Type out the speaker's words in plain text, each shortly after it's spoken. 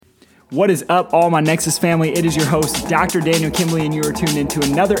What is up, all my Nexus family? It is your host, Dr. Daniel Kimbley, and you are tuned into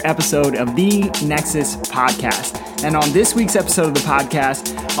another episode of the Nexus Podcast. And on this week's episode of the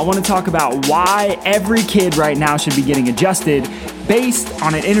podcast, I want to talk about why every kid right now should be getting adjusted based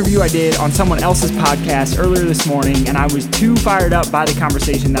on an interview I did on someone else's podcast earlier this morning, and I was too fired up by the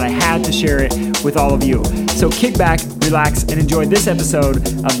conversation that I had to share it with all of you. So kick back, relax, and enjoy this episode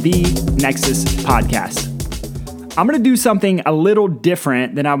of the Nexus Podcast. I'm going to do something a little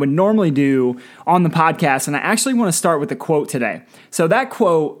different than I would normally do on the podcast, and I actually want to start with a quote today. So that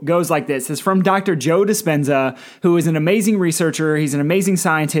quote goes like this. It's from Dr. Joe Dispenza, who is an amazing researcher. He's an amazing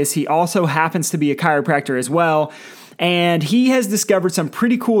scientist. He also happens to be a chiropractor as well. And he has discovered some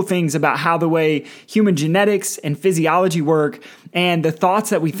pretty cool things about how the way human genetics and physiology work and the thoughts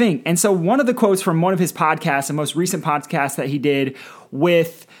that we think. And so one of the quotes from one of his podcasts, the most recent podcast that he did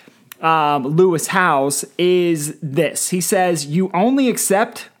with Lewis Howes, is this. He says, "You only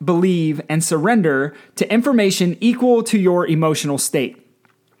accept, believe, and surrender to information equal to your emotional state."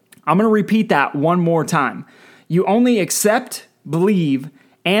 I'm going to repeat that one more time. You only accept, believe,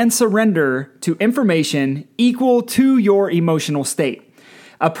 and surrender to information equal to your emotional state.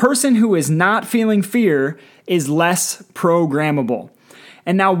 A person who is not feeling fear is less programmable.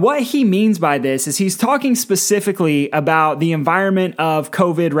 And now what he means by this is he's talking specifically about the environment of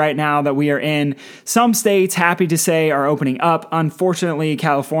COVID right now that we are in. Some states, happy to say, are opening up. Unfortunately,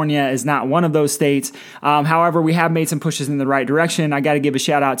 California is not one of those states. However, we have made some pushes in the right direction. I got to give a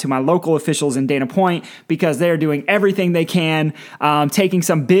shout out to my local officials in Dana Point because they're doing everything they can, taking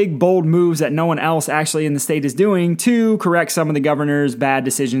some big, bold moves that no one else actually in the state is doing to correct some of the governor's bad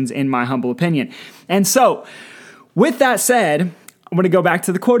decisions, in my humble opinion. And so, with that said, I'm going to go back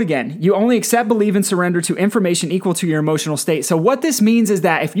to the quote again. You only accept, believe, and surrender to information equal to your emotional state. So what this means is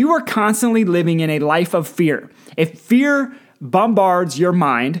that if you are constantly living in a life of fear, if fear bombards your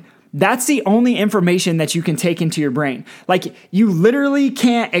mind, that's the only information that you can take into your brain. Like, you literally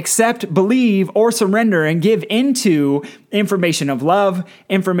can't accept, believe, or surrender and give into information of love,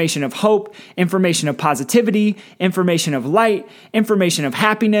 information of hope, information of positivity, information of light, information of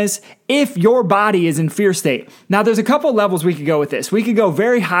happiness, if your body is in fear state. Now, there's a couple levels we could go with this. We could go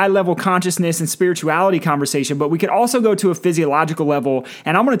very high level consciousness and spirituality conversation, but we could also go to a physiological level,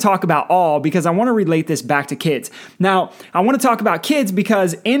 and I'm going to talk about all because I want to relate this back to kids. Now, I want to talk about kids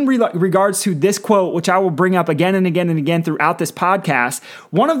because in regards to this quote, which I will bring up again and again and again throughout this podcast,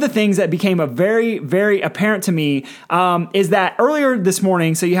 one of the things that became a very, very apparent to me is that earlier this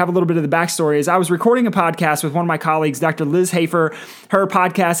morning, so you have a little bit of the backstory, is I was recording a podcast with one of my colleagues, Dr. Liz Hafer. Her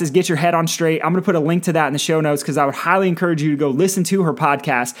podcast is Get Your Head on Straight. I'm going to put a link to that in the show notes because I would highly encourage you to go listen to her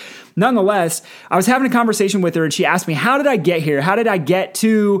podcast. Nonetheless, I was having a conversation with her and she asked me, how did I get here? How did I get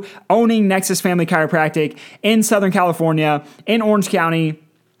to owning Nexus Family Chiropractic in Southern California, in Orange County,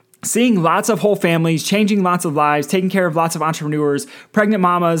 seeing lots of whole families, changing lots of lives, taking care of lots of entrepreneurs, pregnant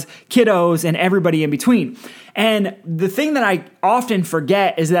mamas, kiddos, and everybody in between? And the thing that I often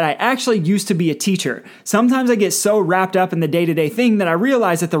forget is that I actually used to be a teacher. Sometimes I get so wrapped up in the day-to-day thing that I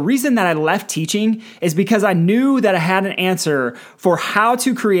realize that the reason that I left teaching is because I knew that I had an answer for how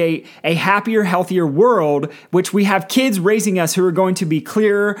to create a happier, healthier world, which we have kids raising us who are going to be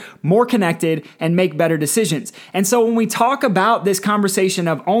clearer, more connected, and make better decisions. And so when we talk about this conversation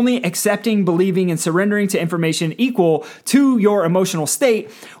of only accepting, believing, and surrendering to information equal to your emotional state,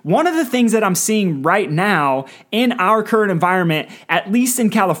 one of the things that I'm seeing right now in our current environment, at least in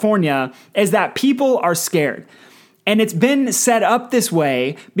California, is that people are scared. And it's been set up this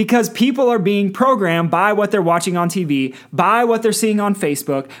way because people are being programmed by what they're watching on TV, by what they're seeing on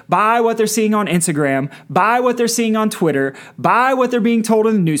Facebook, by what they're seeing on Instagram, by what they're seeing on Twitter, by what they're being told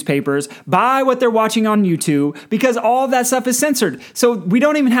in the newspapers, by what they're watching on YouTube, because all of that stuff is censored. So we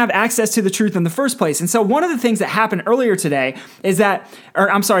don't even have access to the truth in the first place. And so one of the things that happened earlier today is that,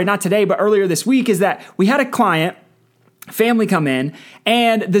 or I'm sorry, not today, but earlier this week, is that we had a client family come in,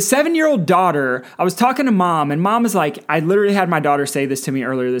 and the 7-year-old daughter, I was talking to mom, and mom is like, I literally had my daughter say this to me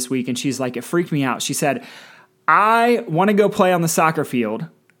earlier this week, and she's like, it freaked me out. She said, I want to go play on the soccer field,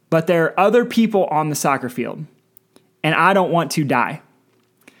 but there are other people on the soccer field, and I don't want to die.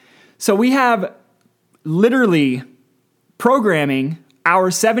 So we have literally programming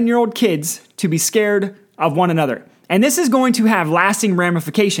our 7-year-old kids to be scared of one another. And this is going to have lasting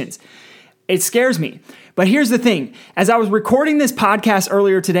ramifications. It scares me. But here's the thing. As I was recording this podcast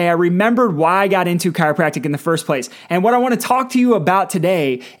earlier today, I remembered why I got into chiropractic in the first place. And what I want to talk to you about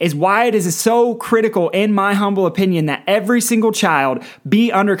today is why it is so critical, in my humble opinion, that every single child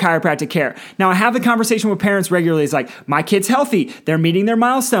be under chiropractic care. Now, I have the conversation with parents regularly. It's like, my kid's healthy. They're meeting their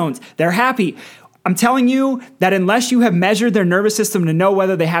milestones. They're happy. I'm telling you that unless you have measured their nervous system to know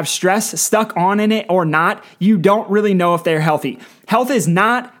whether they have stress stuck on in it or not, you don't really know if they're healthy. Health is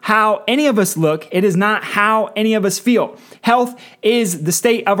not how any of us look. It is not how any of us feel. Health is the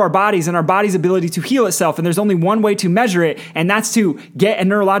state of our bodies and our body's ability to heal itself. And there's only one way to measure it, and that's to get a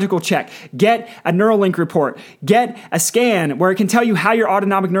neurological check, get a Neuralink report, get a scan where it can tell you how your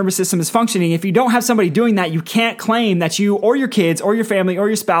autonomic nervous system is functioning. If you don't have somebody doing that, you can't claim that you or your kids or your family or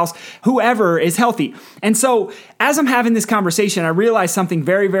your spouse, whoever, is healthy. And so as I'm having this conversation, I realized something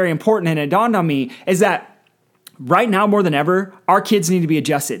very, very important, and it dawned on me is that right now, more than ever, our kids need to be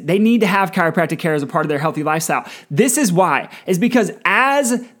adjusted. They need to have chiropractic care as a part of their healthy lifestyle. This is why, is because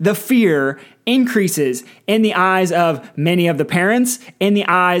as the fear increases in the eyes of many of the parents, in the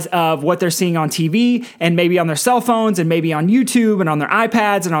eyes of what they're seeing on TV and maybe on their cell phones and maybe on YouTube and on their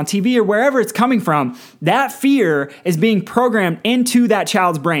iPads and on TV or wherever it's coming from, that fear is being programmed into that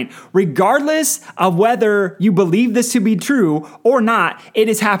child's brain. Regardless of whether you believe this to be true or not, it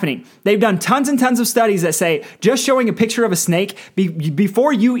is happening. They've done tons and tons of studies that say just showing a picture of a snake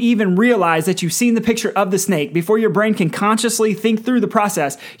before you even realize that you've seen the picture of the snake, before your brain can consciously think through the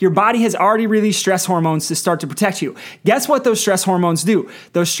process, your body has already release stress hormones to start to protect you. Guess what those stress hormones do?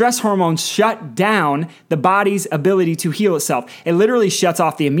 Those stress hormones shut down the body's ability to heal itself. It literally shuts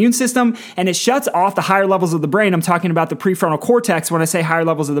off the immune system, and it shuts off the higher levels of the brain. I'm talking about the prefrontal cortex when I say higher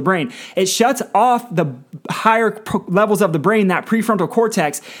levels of the brain. It shuts off the higher levels of the brain, that prefrontal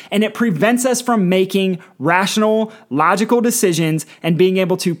cortex, and it prevents us from making rational, logical decisions and being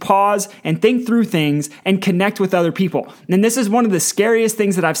able to pause and think through things and connect with other people. And this is one of the scariest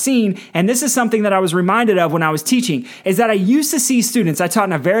things that I've seen, and this is something that I was reminded of when I was teaching, is that I used to see students. I taught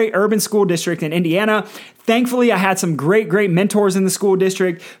in a very urban school district in Indiana. Thankfully, I had some great mentors in the school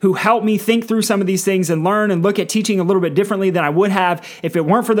district who helped me think through some of these things and learn and look at teaching a little bit differently than I would have if it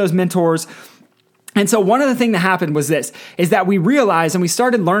weren't for those mentors. And so one of the things that happened was this, is that we realized and we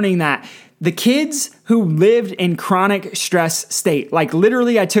started learning that the kids who lived in chronic stress state, like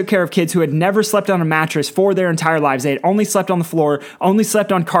literally I took care of kids who had never slept on a mattress for their entire lives. They had only slept on the floor, only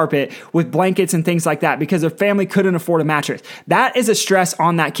slept on carpet with blankets and things like that because their family couldn't afford a mattress. That is a stress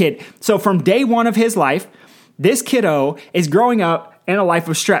on that kid. So from day one of his life, this kiddo is growing up in a life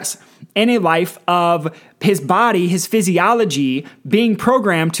of stress, in a life of his body, his physiology being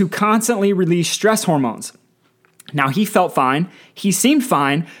programmed to constantly release stress hormones. Now, he felt fine. He seemed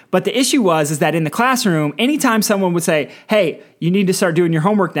fine. But the issue was that in the classroom, anytime someone would say, hey, you need to start doing your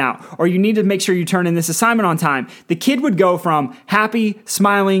homework now, or you need to make sure you turn in this assignment on time, the kid would go from happy,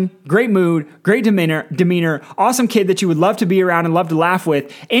 smiling, great mood, great demeanor, awesome kid that you would love to be around and love to laugh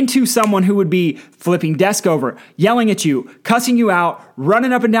with, into someone who would be flipping desk over, yelling at you, cussing you out,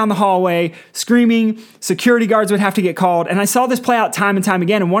 running up and down the hallway, screaming. Security guards would have to get called. And I saw this play out time and time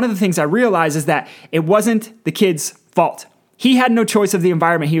again. And one of the things I realized is that it wasn't the kid's fault. He had no choice of the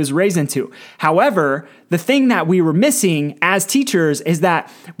environment he was raised into. However, the thing that we were missing as teachers is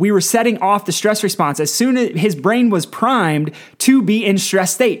that we were setting off the stress response as soon as his brain was primed to be in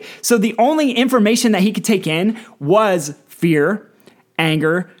stress state. So the only information that he could take in was fear,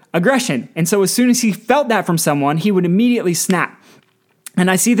 anger, aggression. And so as soon as he felt that from someone, he would immediately snap. And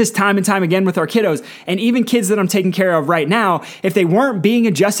I see this time and time again with our kiddos, and even kids that I'm taking care of right now. If they weren't being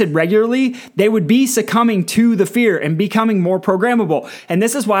adjusted regularly, they would be succumbing to the fear and becoming more programmable. And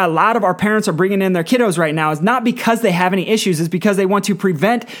this is why a lot of our parents are bringing in their kiddos right now. Is not because they have any issues, it's because they want to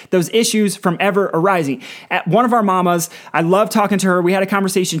prevent those issues from ever arising. At one of our mamas, I love talking to her. We had a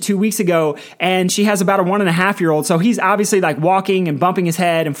conversation 2 weeks ago, and she has about a 1.5-year-old. So he's obviously like walking and bumping his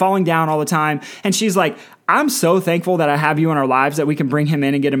head and falling down all the time. And she's like, I'm so thankful that I have you in our lives that we can bring him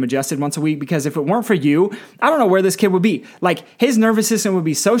in and get him adjusted once a week, because if it weren't for you, I don't know where this kid would be. Like, his nervous system would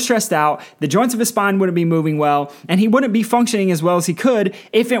be so stressed out, the joints of his spine wouldn't be moving well, and he wouldn't be functioning as well as he could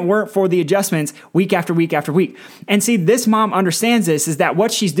if it weren't for the adjustments week after week after week. And see, this mom understands this, is that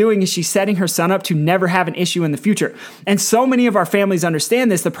what she's doing is she's setting her son up to never have an issue in the future. And so many of our families understand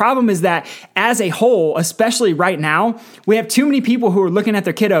this. The problem is that as a whole, especially right now, we have too many people who are looking at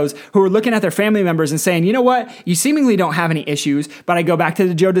their kiddos, who are looking at their family members and saying, you know what? You seemingly don't have any issues, but I go back to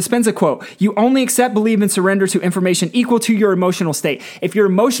the Joe Dispenza quote. You only accept, believe, and surrender to information equal to your emotional state. If your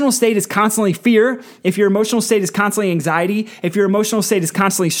emotional state is constantly fear, if your emotional state is constantly anxiety, if your emotional state is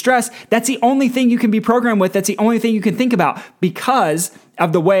constantly stress, that's the only thing you can be programmed with. That's the only thing you can think about, because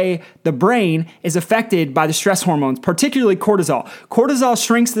of the way the brain is affected by the stress hormones, particularly cortisol. Cortisol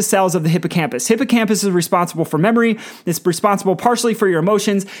shrinks the cells of the hippocampus. Hippocampus is responsible for memory. It's responsible partially for your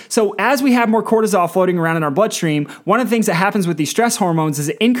emotions. So as we have more cortisol floating around in our bloodstream, one of the things that happens with these stress hormones is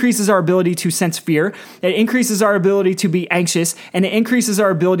it increases our ability to sense fear, it increases our ability to be anxious, and it increases our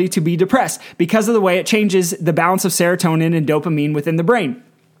ability to be depressed because of the way it changes the balance of serotonin and dopamine within the brain.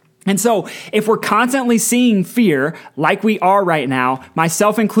 And so if we're constantly seeing fear like we are right now,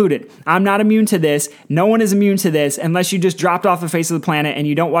 myself included, I'm not immune to this. No one is immune to this unless you just dropped off the face of the planet and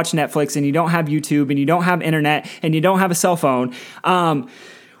you don't watch Netflix and you don't have YouTube and you don't have internet and you don't have a cell phone.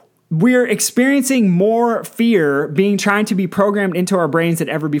 We're experiencing more fear trying to be programmed into our brains than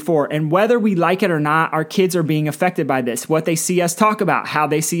ever before. And whether we like it or not, our kids are being affected by this. What they see us talk about, how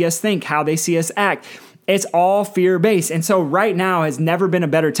they see us think, how they see us act. It's all fear-based. And so right now has never been a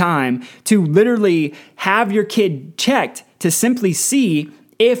better time to literally have your kid checked to simply see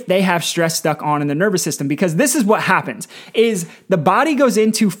if they have stress stuck on in the nervous system, because this is what happens is the body goes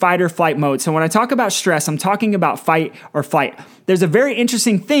into fight or flight mode. So when I talk about stress, I'm talking about fight or flight. There's a very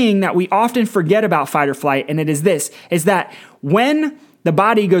interesting thing that we often forget about fight or flight, and it is this, is that when the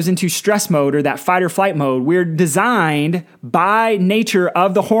body goes into stress mode or that fight or flight mode, we're designed by nature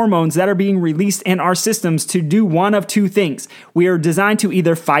of the hormones that are being released in our systems to do one of two things. We are designed to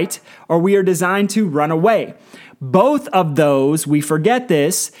either fight or we are designed to run away. Both of those, we forget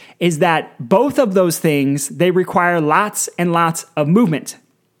this, is that both of those things, they require lots and lots of movement.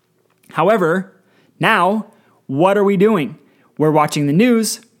 However, now, what are we doing? We're watching the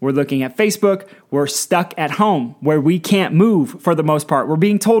news, we're looking at Facebook, we're stuck at home where we can't move for the most part. We're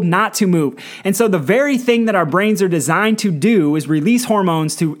being told not to move. And so the very thing that our brains are designed to do is release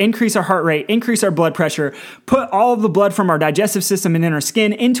hormones to increase our heart rate, increase our blood pressure, put all of the blood from our digestive system and in our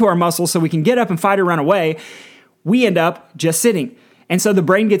skin into our muscles so we can get up and fight or run away. We end up just sitting. And so the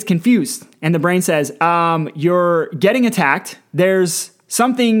brain gets confused and the brain says, you're getting attacked. There's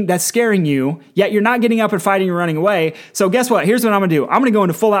something that's scaring you, yet you're not getting up and fighting or running away. So guess what? Here's what I'm going to do. I'm going to go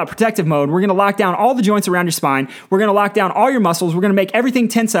into full out protective mode. We're going to lock down all the joints around your spine. We're going to lock down all your muscles. We're going to make everything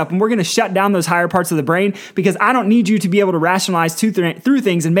tense up, and we're going to shut down those higher parts of the brain because I don't need you to be able to rationalize through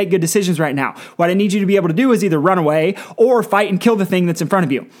things and make good decisions right now. What I need you to be able to do is either run away or fight and kill the thing that's in front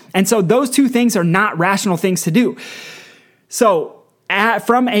of you. And so those two things are not rational things to do. So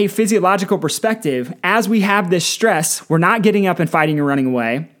from a physiological perspective, as we have this stress, we're not getting up and fighting or running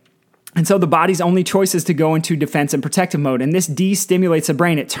away. And so the body's only choice is to go into defense and protective mode. And this destimulates the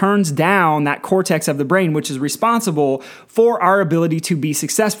brain. It turns down that cortex of the brain, which is responsible for our ability to be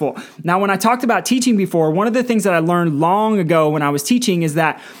successful. Now, when I talked about teaching before, one of the things that I learned long ago when I was teaching is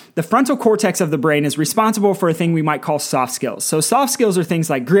that the frontal cortex of the brain is responsible for a thing we might call soft skills. So soft skills are things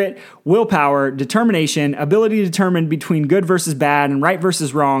like grit, willpower, determination, ability to determine between good versus bad and right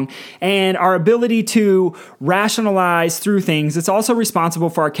versus wrong, and our ability to rationalize through things. It's also responsible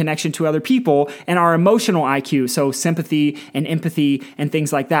for our connection to other people and our emotional IQ, so sympathy and empathy and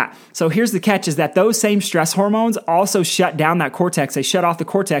things like that. So here's the catch is that those same stress hormones also shut down that cortex. They shut off the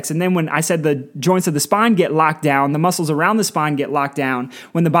cortex. And then when I said the joints of the spine get locked down, the muscles around the spine get locked down,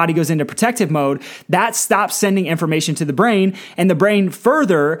 when the body goes into protective mode, that stops sending information to the brain, and the brain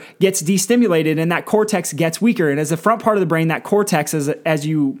further gets destimulated and that cortex gets weaker. And as the front part of the brain, that cortex, as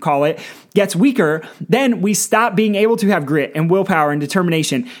you call it, gets weaker, then we stop being able to have grit and willpower and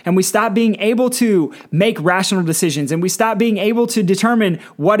determination, and we stop being able to make rational decisions, and we stop being able to determine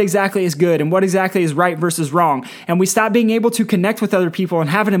what exactly is good and what exactly is right versus wrong, and we stop being able to connect with other people and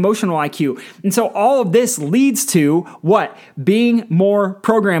have an emotional IQ. And so all of this leads to what? Being more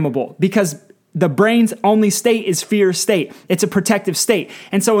programmable, because the brain's only state is fear state. It's a protective state.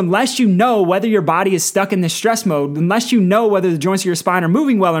 And so unless you know whether your body is stuck in this stress mode, unless you know whether the joints of your spine are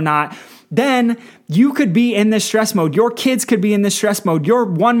moving well or not, then you could be in this stress mode. Your kids could be in this stress mode. Your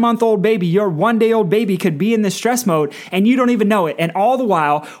 1-month-old baby, your 1-day-old baby could be in this stress mode, and you don't even know it. And all the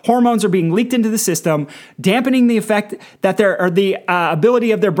while, hormones are being leaked into the system, dampening the effect that the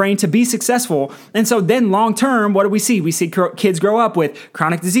ability of their brain to be successful. And so then long term, what do we see? We see kids grow up with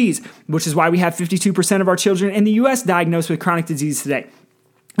chronic disease, which is why we have 52% of our children in the US diagnosed with chronic disease today.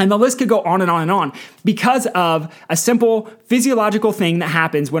 And the list could go on and on and on because of a simple physiological thing that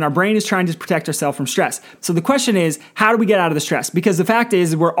happens when our brain is trying to protect ourselves from stress. So the question is, how do we get out of the stress? Because the fact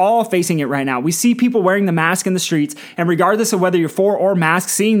is, we're all facing it right now. We see people wearing the mask in the streets, and regardless of whether you're for or mask,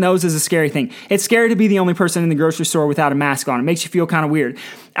 seeing those is a scary thing. It's scary to be the only person in the grocery store without a mask on. It makes you feel kind of weird.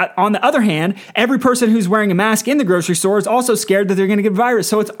 On the other hand, every person who's wearing a mask in the grocery store is also scared that they're going to get a virus.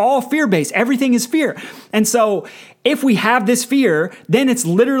 So it's all fear-based. Everything is fear. And so if we have this fear, then it's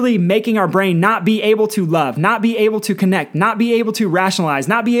literally making our brain not be able to love, not be able to connect, not be able to rationalize,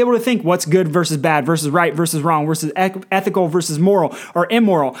 not be able to think what's good versus bad versus right versus wrong versus ethical versus moral or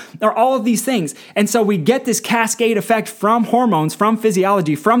immoral, or all of these things. And so we get this cascade effect from hormones, from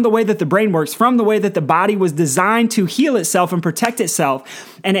physiology, from the way that the brain works, from the way that the body was designed to heal itself and protect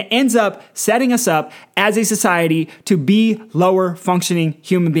itself. And it ends up setting us up as a society to be lower functioning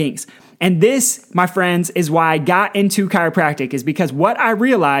human beings. And this, my friends, is why I got into chiropractic, is because what I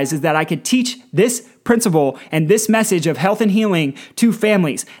realized is that I could teach this principle and this message of health and healing to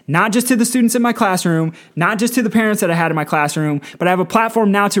families, not just to the students in my classroom, not just to the parents that I had in my classroom, but I have a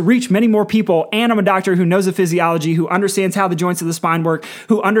platform now to reach many more people. And I'm a doctor who knows the physiology, who understands how the joints of the spine work,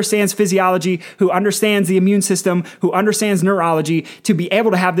 who understands physiology, who understands the immune system, who understands neurology, to be able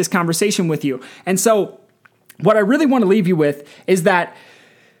to have this conversation with you. And so what I really want to leave you with is that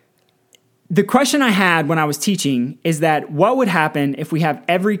the question I had when I was teaching is that what would happen if we have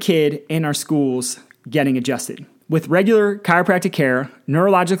every kid in our schools getting adjusted with regular chiropractic care,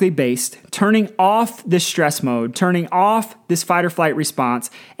 neurologically based, turning off this stress mode, turning off this fight or flight response,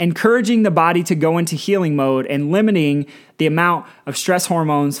 encouraging the body to go into healing mode and limiting the amount of stress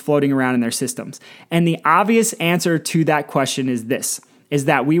hormones floating around in their systems. And the obvious answer to that question is this, is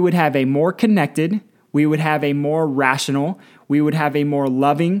that we would have a more connected, we would have a more rational, we would have a more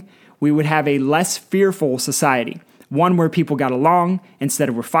loving, we would have a less fearful society, one where people got along instead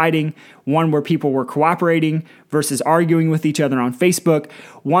of were fighting, one where people were cooperating versus arguing with each other on Facebook,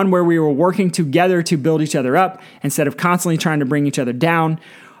 one where we were working together to build each other up instead of constantly trying to bring each other down,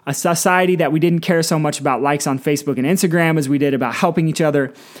 a society that we didn't care so much about likes on Facebook and Instagram as we did about helping each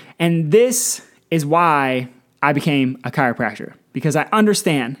other. And this is why I became a chiropractor, because I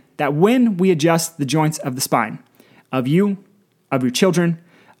understand that when we adjust the joints of the spine, of you, of your children,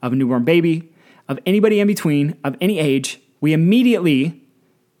 of a newborn baby, of anybody in between, of any age, we immediately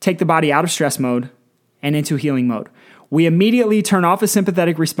take the body out of stress mode and into healing mode. We immediately turn off a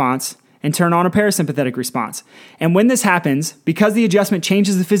sympathetic response and turn on a parasympathetic response. And when this happens, because the adjustment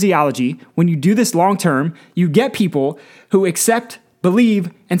changes the physiology, when you do this long term, you get people who accept,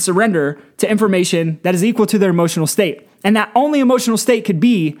 believe, and surrender to information that is equal to their emotional state. And that only emotional state could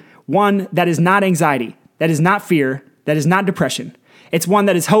be one that is not anxiety, that is not fear, that is not depression. It's one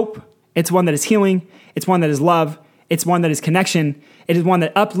that is hope. It's one that is healing. It's one that is love. It's one that is connection. It is one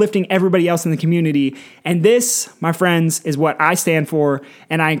that uplifting everybody else in the community. And this, my friends, is what I stand for.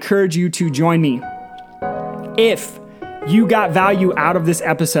 And I encourage you to join me. If you got value out of this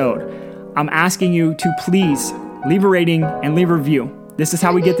episode, I'm asking you to please leave a rating and leave a review. This is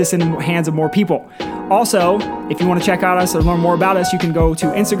how we get this in the hands of more people. Also, if you want to check out us or learn more about us, you can go to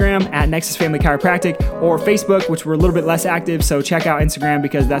Instagram at Nexus Family Chiropractic or Facebook, which we're a little bit less active. So check out Instagram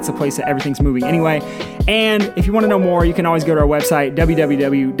because that's the place that everything's moving anyway. And if you want to know more, you can always go to our website,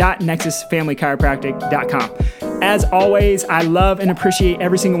 www.nexusfamilychiropractic.com. As always, I love and appreciate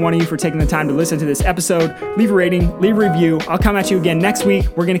every single one of you for taking the time to listen to this episode. Leave a rating, leave a review. I'll come at you again next week.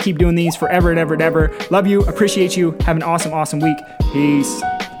 We're going to keep doing these forever and ever and ever. Love you, appreciate you. Have an awesome, awesome week. Peace.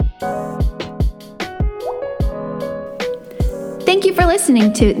 Thank you for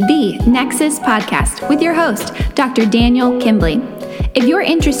listening to the Nexus Podcast with your host, Dr. Daniel Kimbley. If you're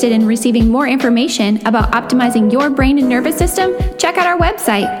interested in receiving more information about optimizing your brain and nervous system, check out our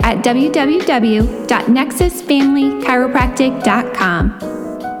website at www.nexusfamilychiropractic.com.